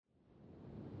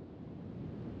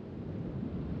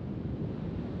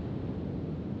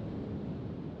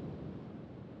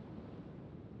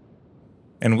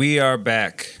And we are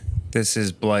back. This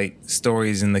is Blight,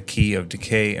 Stories in the Key of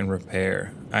Decay and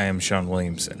Repair. I am Sean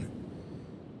Williamson.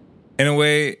 In a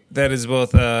way that is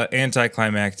both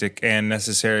anticlimactic and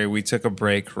necessary, we took a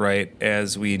break right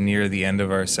as we near the end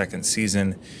of our second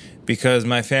season because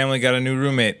my family got a new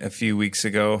roommate a few weeks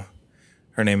ago.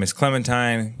 Her name is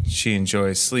Clementine. She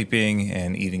enjoys sleeping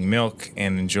and eating milk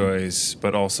and enjoys,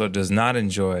 but also does not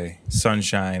enjoy,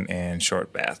 sunshine and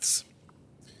short baths.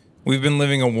 We've been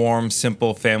living a warm,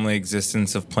 simple family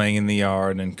existence of playing in the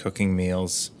yard and cooking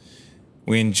meals.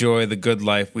 We enjoy the good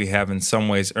life we have in some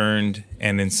ways earned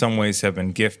and in some ways have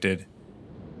been gifted.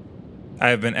 I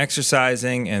have been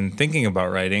exercising and thinking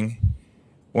about writing.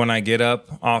 When I get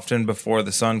up, often before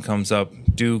the sun comes up,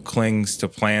 dew clings to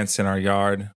plants in our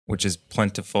yard, which is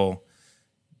plentiful.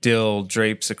 Dill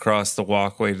drapes across the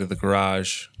walkway to the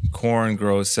garage. Corn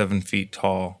grows 7 feet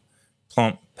tall.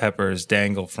 Plump peppers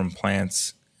dangle from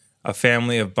plants. A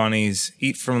family of bunnies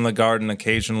eat from the garden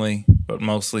occasionally, but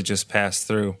mostly just pass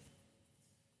through.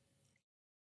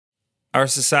 Our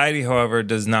society, however,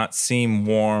 does not seem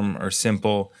warm or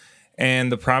simple,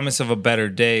 and the promise of a better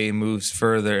day moves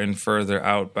further and further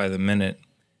out by the minute.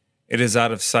 It is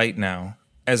out of sight now,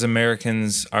 as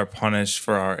Americans are punished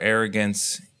for our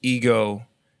arrogance, ego,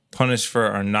 punished for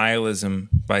our nihilism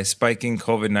by spiking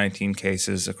COVID-19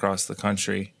 cases across the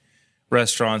country.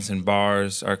 Restaurants and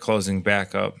bars are closing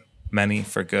back up, many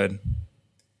for good.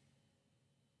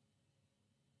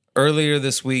 Earlier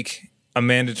this week, a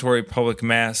mandatory public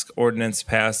mask ordinance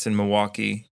passed in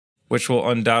Milwaukee, which will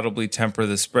undoubtedly temper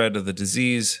the spread of the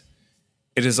disease.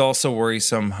 It is also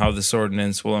worrisome how this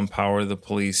ordinance will empower the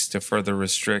police to further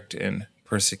restrict and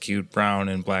persecute brown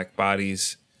and black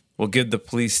bodies, will give the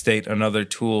police state another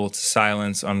tool to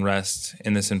silence unrest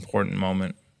in this important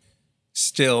moment.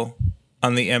 Still,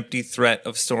 on the empty threat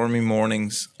of stormy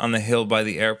mornings on the hill by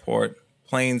the airport,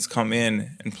 planes come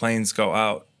in and planes go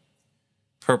out.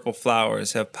 Purple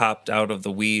flowers have popped out of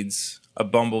the weeds. A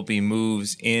bumblebee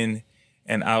moves in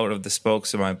and out of the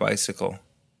spokes of my bicycle.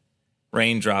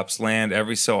 Raindrops land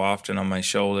every so often on my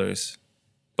shoulders.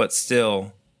 But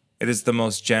still, it is the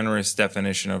most generous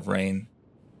definition of rain.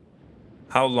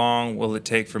 How long will it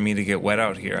take for me to get wet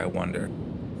out here, I wonder?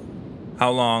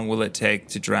 How long will it take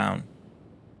to drown?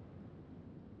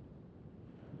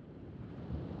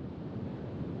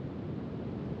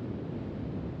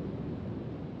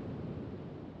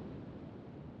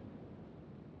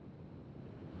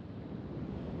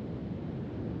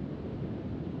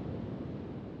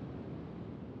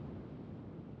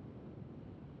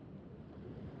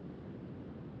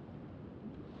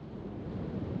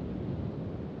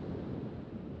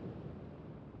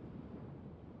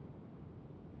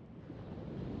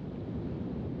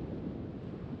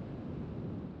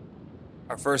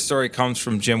 Our first story comes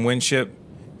from Jim Winship.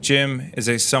 Jim is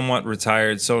a somewhat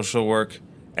retired social work,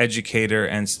 educator,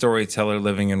 and storyteller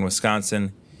living in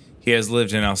Wisconsin. He has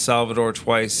lived in El Salvador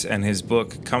twice, and his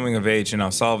book, Coming of Age in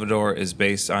El Salvador, is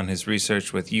based on his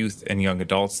research with youth and young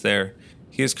adults there.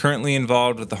 He is currently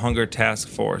involved with the Hunger Task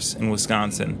Force in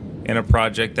Wisconsin in a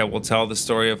project that will tell the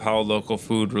story of how local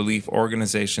food relief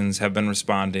organizations have been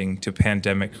responding to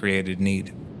pandemic-created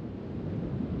need.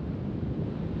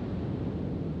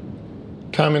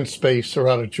 Time and space are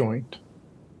out of joint.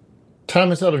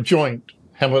 Time is out of joint,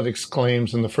 Hamlet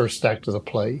exclaims in the first act of the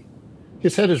play.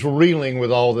 His head is reeling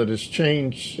with all that has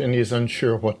changed, and he is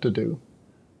unsure what to do.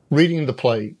 Reading the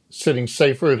play, sitting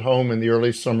safer at home in the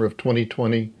early summer of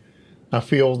 2020, I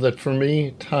feel that for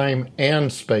me, time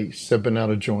and space have been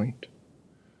out of joint.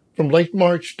 From late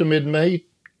March to mid-May,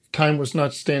 time was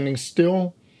not standing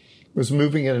still, it was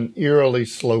moving at an eerily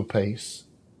slow pace.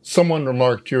 Someone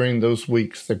remarked during those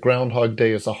weeks that Groundhog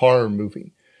Day is a horror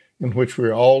movie in which we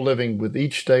are all living with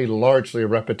each day largely a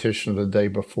repetition of the day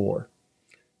before.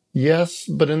 Yes,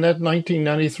 but in that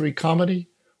 1993 comedy,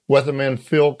 weatherman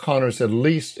Phil Connors at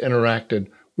least interacted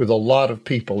with a lot of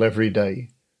people every day.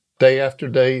 Day after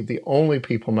day, the only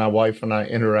people my wife and I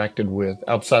interacted with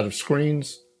outside of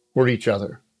screens were each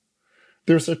other.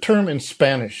 There's a term in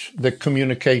Spanish that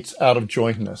communicates out of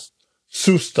jointness,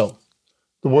 susto.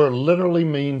 The word literally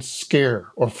means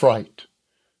scare or fright.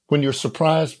 When you're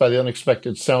surprised by the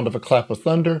unexpected sound of a clap of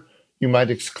thunder, you might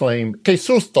exclaim, "Que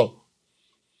susto!"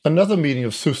 Another meaning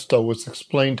of susto was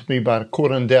explained to me by a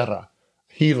curandera, a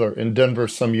healer in Denver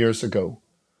some years ago.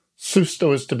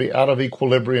 Susto is to be out of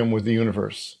equilibrium with the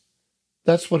universe.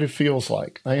 That's what it feels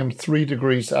like. I am 3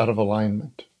 degrees out of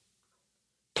alignment.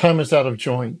 Time is out of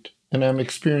joint, and I'm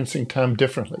experiencing time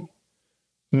differently.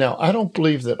 Now, I don't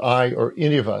believe that I or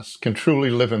any of us can truly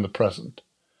live in the present.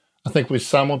 I think we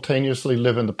simultaneously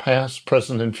live in the past,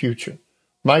 present, and future.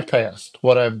 My past,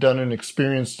 what I've done and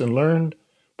experienced and learned,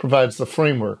 provides the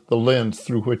framework, the lens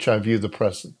through which I view the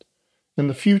present. In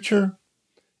the future,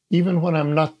 even when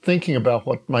I'm not thinking about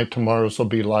what my tomorrows will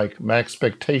be like, my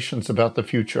expectations about the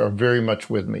future are very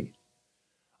much with me.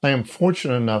 I am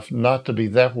fortunate enough not to be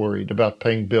that worried about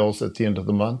paying bills at the end of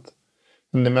the month,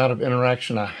 and the amount of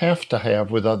interaction I have to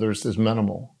have with others is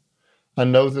minimal. I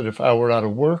know that if I were out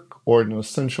of work or in an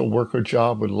essential worker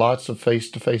job with lots of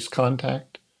face-to-face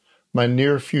contact, my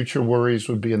near future worries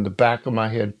would be in the back of my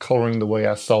head coloring the way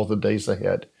I saw the days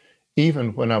ahead,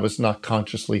 even when I was not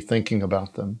consciously thinking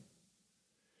about them.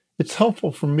 It's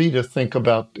helpful for me to think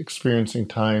about experiencing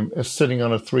time as sitting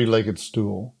on a three-legged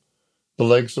stool, the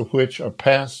legs of which are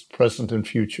past, present, and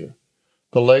future.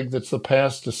 The leg that's the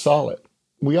past is solid.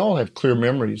 We all have clear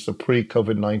memories of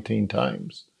pre-COVID-19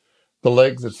 times. The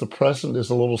leg that's the present is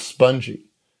a little spongy,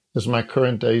 as my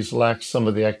current days lack some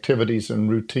of the activities and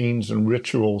routines and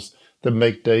rituals that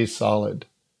make days solid.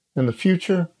 In the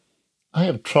future, I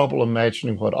have trouble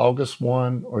imagining what August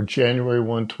 1 or January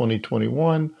 1,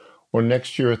 2021, or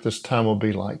next year at this time will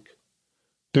be like.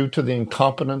 Due to the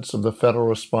incompetence of the federal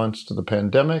response to the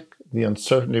pandemic, the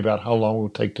uncertainty about how long it will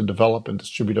take to develop and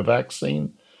distribute a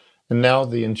vaccine, and now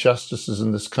the injustices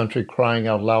in this country crying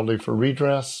out loudly for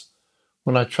redress,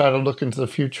 when I try to look into the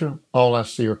future, all I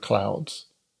see are clouds.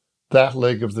 That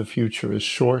leg of the future is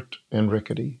short and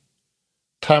rickety.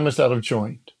 Time is out of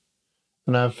joint,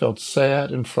 and I have felt sad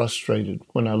and frustrated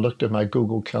when I looked at my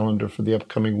Google Calendar for the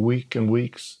upcoming week and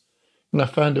weeks, and I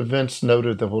find events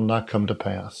noted that will not come to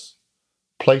pass.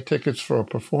 Play tickets for a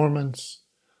performance,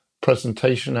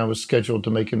 presentation I was scheduled to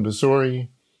make in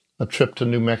Missouri, a trip to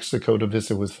New Mexico to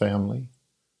visit with family.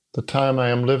 The time I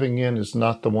am living in is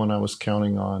not the one I was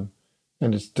counting on,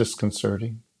 and it's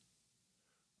disconcerting.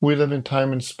 We live in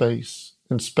time and space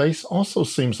also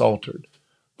seems altered.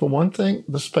 For one thing,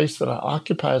 the space that I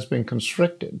occupy has been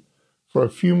constricted. For a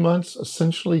few months,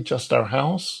 essentially just our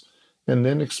house, and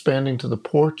then expanding to the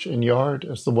porch and yard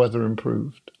as the weather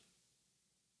improved.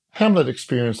 Hamlet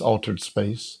experienced altered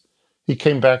space. He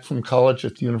came back from college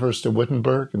at the University of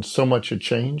Wittenberg, and so much had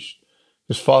changed.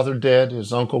 His father dead,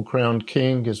 his uncle crowned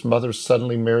king, his mother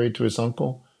suddenly married to his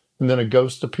uncle, and then a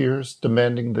ghost appears,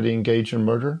 demanding that he engage in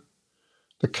murder.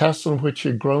 The castle in which he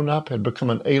had grown up had become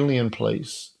an alien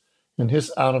place, and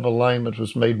his out of alignment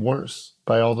was made worse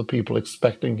by all the people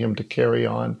expecting him to carry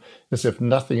on as if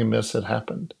nothing amiss had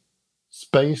happened.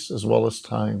 Space, as well as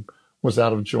time, was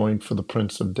out of joint for the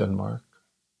Prince of Denmark.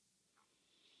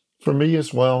 For me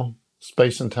as well,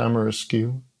 space and time are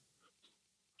askew.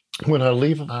 When I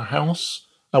leave our house,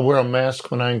 I wear a mask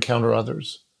when I encounter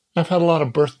others. I've had a lot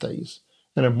of birthdays,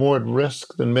 and am more at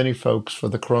risk than many folks for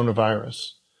the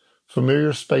coronavirus.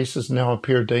 Familiar spaces now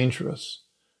appear dangerous.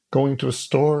 Going to a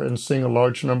store and seeing a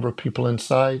large number of people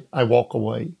inside, I walk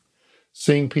away.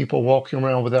 Seeing people walking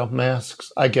around without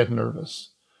masks, I get nervous.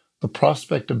 The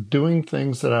prospect of doing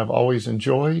things that I've always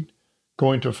enjoyed,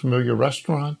 going to a familiar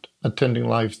restaurant, attending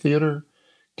live theater,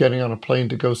 getting on a plane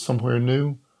to go somewhere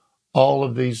new, all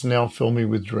of these now fill me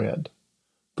with dread.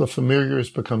 The familiar has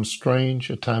become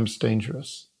strange, at times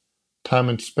dangerous. Time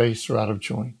and space are out of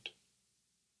joint.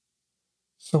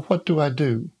 So what do I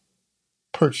do,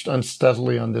 perched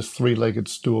unsteadily on this three-legged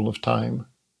stool of time?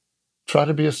 Try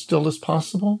to be as still as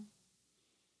possible?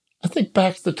 I think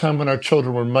back to the time when our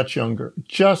children were much younger,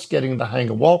 just getting the hang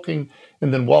of walking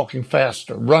and then walking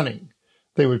faster, running.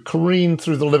 They would careen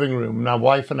through the living room, and my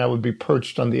wife and I would be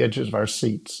perched on the edges of our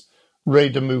seats,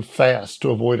 ready to move fast to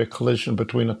avoid a collision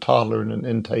between a toddler and an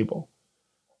end table.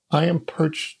 I am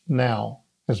perched now,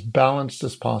 as balanced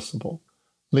as possible,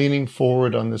 leaning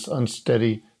forward on this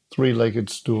unsteady three-legged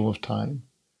stool of time.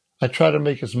 I try to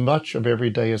make as much of every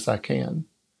day as I can.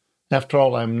 After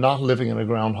all, I am not living in a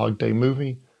Groundhog Day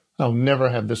movie. I'll never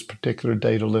have this particular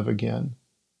day to live again.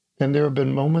 And there have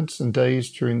been moments and days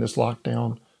during this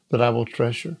lockdown that I will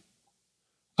treasure.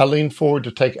 I lean forward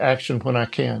to take action when I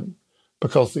can,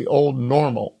 because the old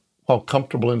normal, while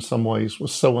comfortable in some ways,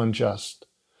 was so unjust.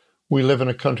 We live in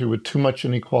a country with too much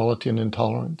inequality and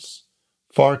intolerance,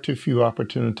 far too few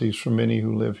opportunities for many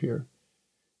who live here.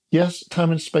 Yes,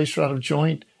 time and space are out of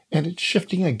joint, and it's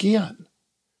shifting again.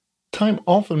 Time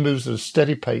often moves at a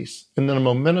steady pace, and then a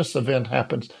momentous event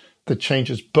happens that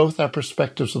changes both our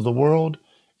perspectives of the world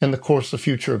and the course of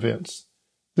future events.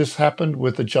 This happened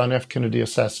with the John F. Kennedy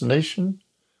assassination,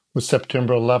 with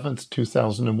September 11th,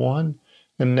 2001,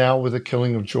 and now with the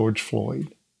killing of George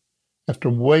Floyd. After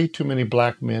way too many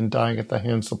black men dying at the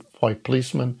hands of white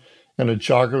policemen and a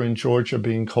jogger in Georgia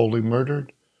being coldly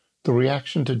murdered, the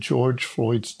reaction to George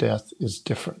Floyd's death is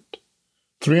different.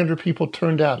 300 people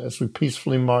turned out as we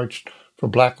peacefully marched for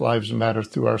Black Lives Matter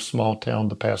through our small town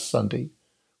the past Sunday.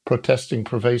 protesting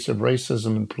pervasive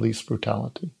racism and police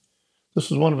brutality. This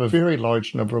was one of a very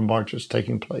large number of marches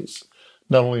taking place,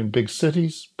 not only in big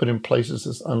cities, but in places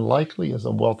as unlikely as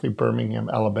a wealthy Birmingham,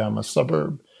 Alabama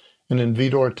suburb, and in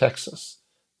Vidor, Texas,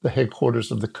 the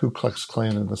headquarters of the Ku Klux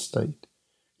Klan in the state.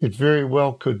 It very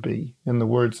well could be, in the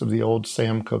words of the old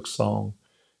Sam Cooke song,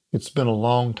 "It's been a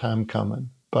long time coming,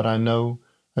 but I know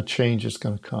a change is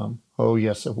going to come. Oh,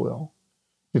 yes, it will."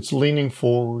 It's leaning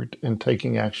forward and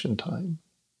taking action time.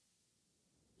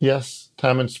 Yes,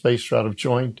 time and space are out of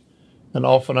joint, and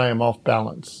often I am off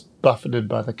balance, buffeted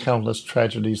by the countless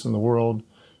tragedies in the world,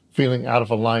 feeling out of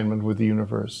alignment with the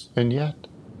universe. And yet,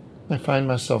 I find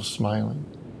myself smiling.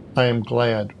 I am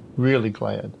glad, really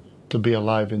glad, to be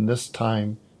alive in this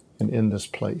time and in this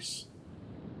place.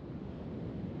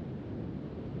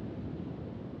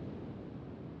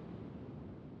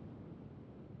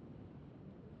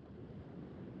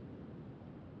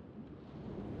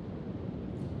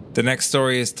 The next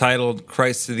story is titled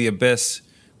Christ to the Abyss,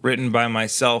 written by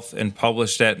myself and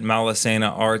published at Malasena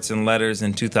Arts and Letters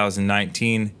in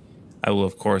 2019. I will,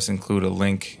 of course, include a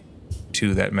link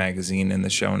to that magazine in the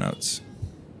show notes.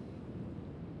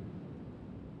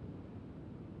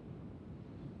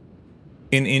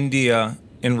 In India,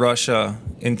 in Russia,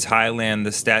 in Thailand,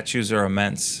 the statues are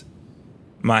immense.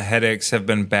 My headaches have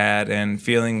been bad and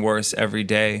feeling worse every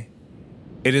day.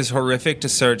 It is horrific to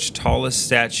search tallest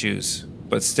statues,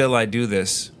 but still I do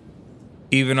this.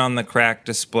 Even on the cracked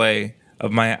display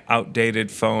of my outdated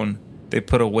phone, they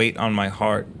put a weight on my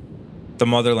heart. The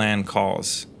motherland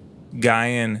calls.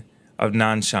 Gaian of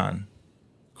Nanshan,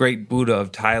 great Buddha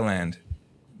of Thailand.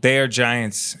 They are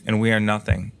giants and we are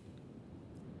nothing.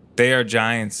 They are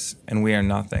giants and we are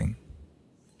nothing.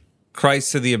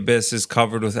 Christ to the Abyss is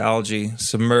covered with algae,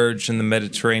 submerged in the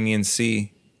Mediterranean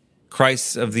Sea.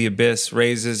 Christ of the Abyss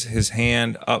raises his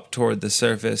hand up toward the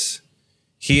surface.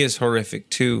 He is horrific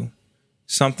too.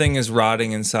 Something is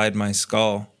rotting inside my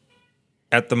skull.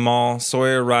 At the mall,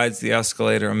 Sawyer rides the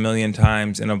escalator 1,000,000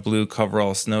 times in a blue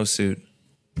coverall snowsuit.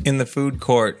 In the food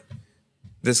court,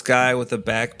 this guy with a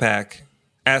backpack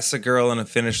asks a girl in a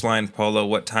Finish Line polo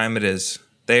what time it is.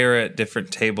 They are at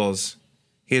different tables.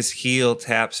 His heel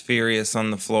taps furious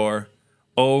on the floor.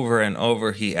 Over and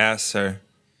over he asks her.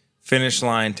 Finish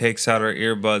Line takes out her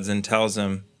earbuds and tells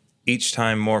him, each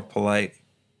time more polite,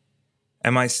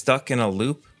 "Am I stuck in a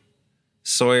loop?"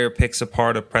 Sawyer picks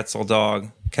apart a pretzel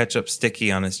dog, ketchup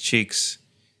sticky on his cheeks.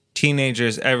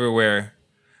 Teenagers everywhere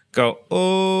go,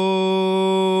 "Oh!"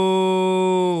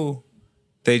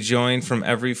 They join from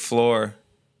every floor,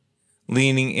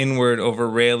 leaning inward over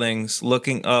railings,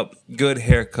 looking up, good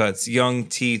haircuts, young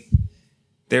teeth.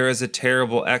 There is a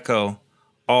terrible echo,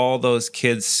 all those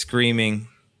kids screaming.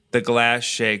 The glass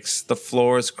shakes, the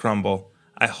floors crumble.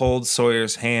 I hold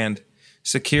Sawyer's hand.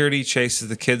 Security chases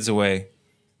the kids away.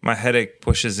 My headache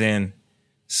pushes in.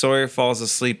 Sawyer falls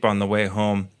asleep on the way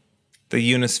home. The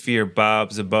Unisphere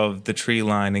bobs above the tree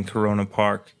line in Corona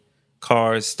Park.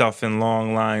 Cars stuff in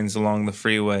long lines along the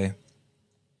freeway.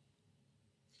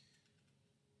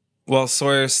 While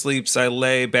Sawyer sleeps, I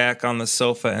lay back on the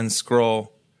sofa and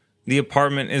scroll. The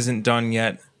apartment isn't done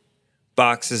yet.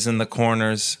 Boxes in the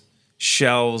corners,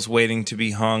 shelves waiting to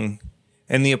be hung.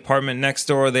 In the apartment next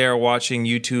door, they are watching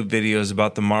YouTube videos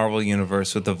about the Marvel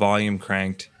Universe with the volume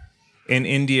cranked. In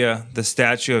India, the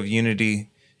Statue of Unity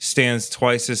stands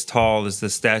twice as tall as the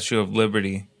Statue of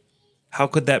Liberty. How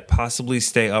could that possibly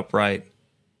stay upright?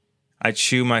 I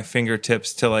chew my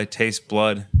fingertips till I taste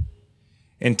blood.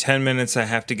 In 10 minutes, I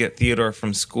have to get Theodore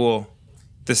from school.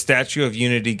 The Statue of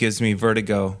Unity gives me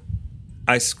vertigo.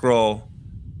 I scroll,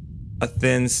 a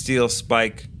thin steel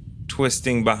spike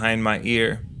twisting behind my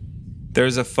ear.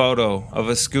 There's a photo of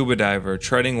a scuba diver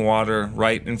treading water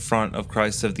right in front of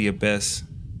Christ of the Abyss.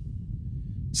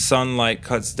 Sunlight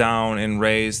cuts down in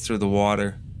rays through the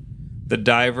water. The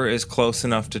diver is close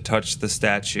enough to touch the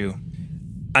statue.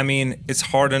 I mean, it's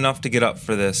hard enough to get up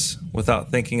for this without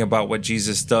thinking about what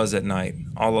Jesus does at night,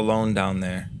 all alone down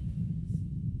there.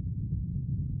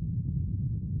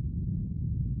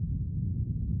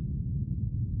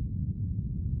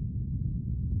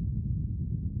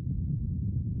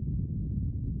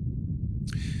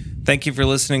 Thank you for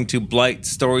listening to Blight,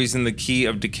 Stories in the Key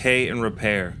of Decay and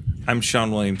Repair. I'm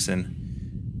Sean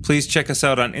Williamson. Please check us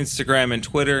out on Instagram and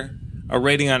Twitter. A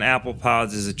rating on Apple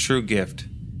Pods is a true gift.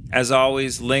 As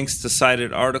always, links to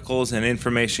cited articles and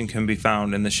information can be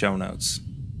found in the show notes.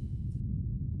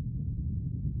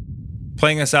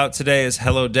 Playing us out today is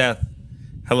Hello Death.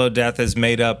 Hello Death is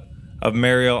made up of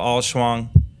Mariel Alschwang,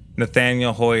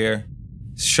 Nathaniel Hoyer,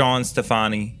 Sean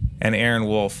Stefani, and Aaron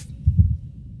Wolf.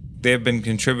 They have been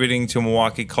contributing to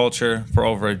Milwaukee culture for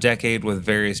over a decade with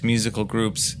various musical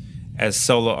groups as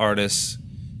solo artists,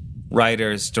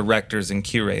 writers, directors, and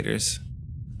curators.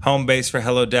 Home base for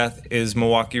Hello Death is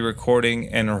Milwaukee recording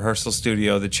and rehearsal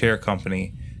studio The Chair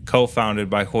Company,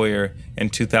 co-founded by Hoyer in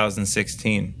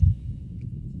 2016.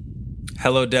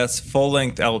 Hello Death's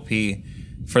full-length LP,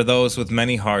 For Those with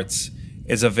Many Hearts,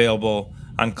 is available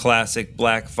on classic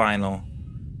black vinyl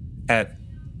at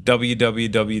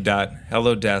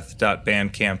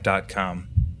www.hellodeath.bandcamp.com.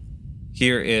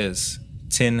 Here is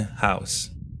Tin House.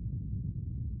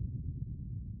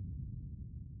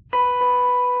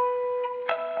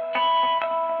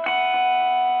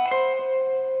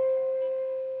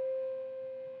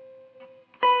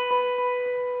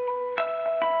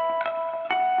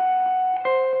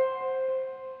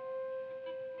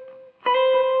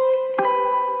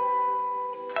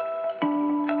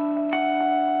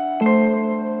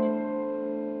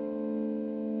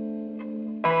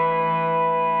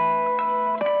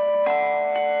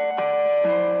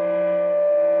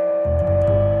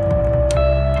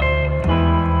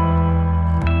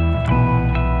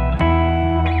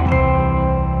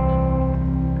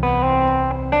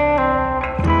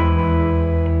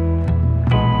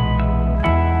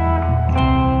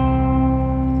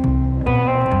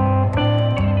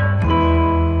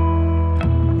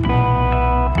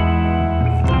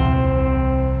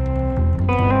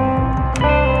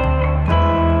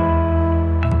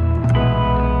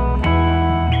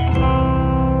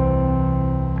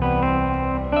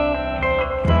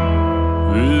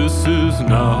 This is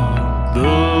not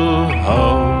the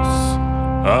house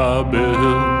I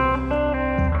built.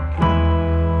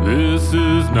 This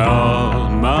is not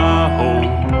my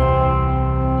home.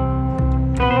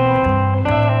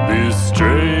 These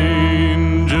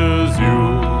strangers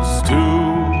used to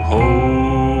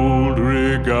hold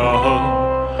regard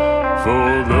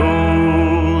for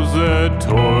those that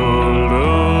toiled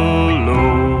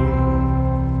alone.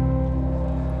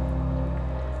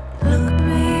 Look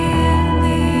me in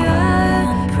the eye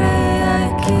and pray I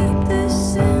keep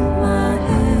this in my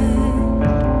head.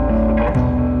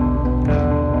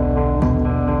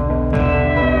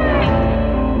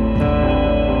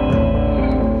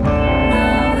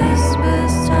 Now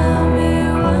whispers tell me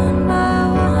one by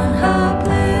one how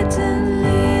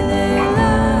blatantly they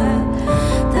lie.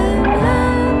 That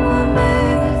men were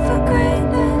made for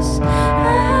greatness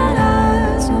and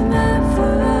ours were meant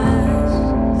for us.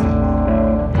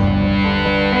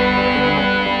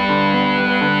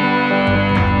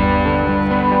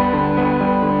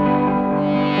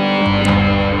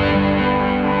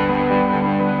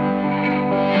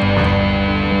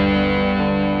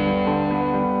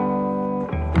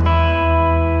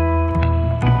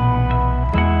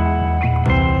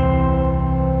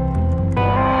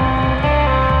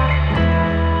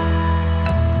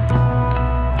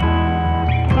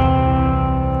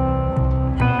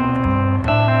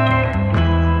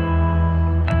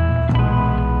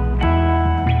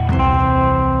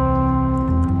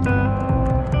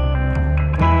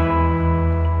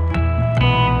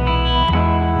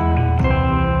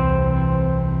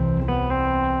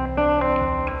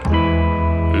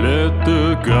 Let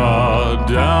the guard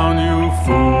down, you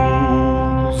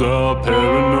fools are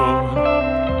paranoid.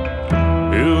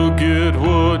 You'll get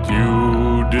what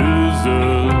you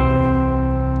deserve.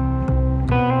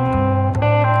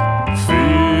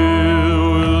 Fear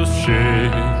will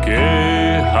shake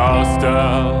a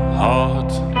hostile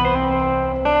heart.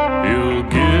 You'll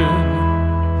get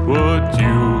what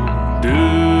you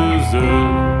deserve.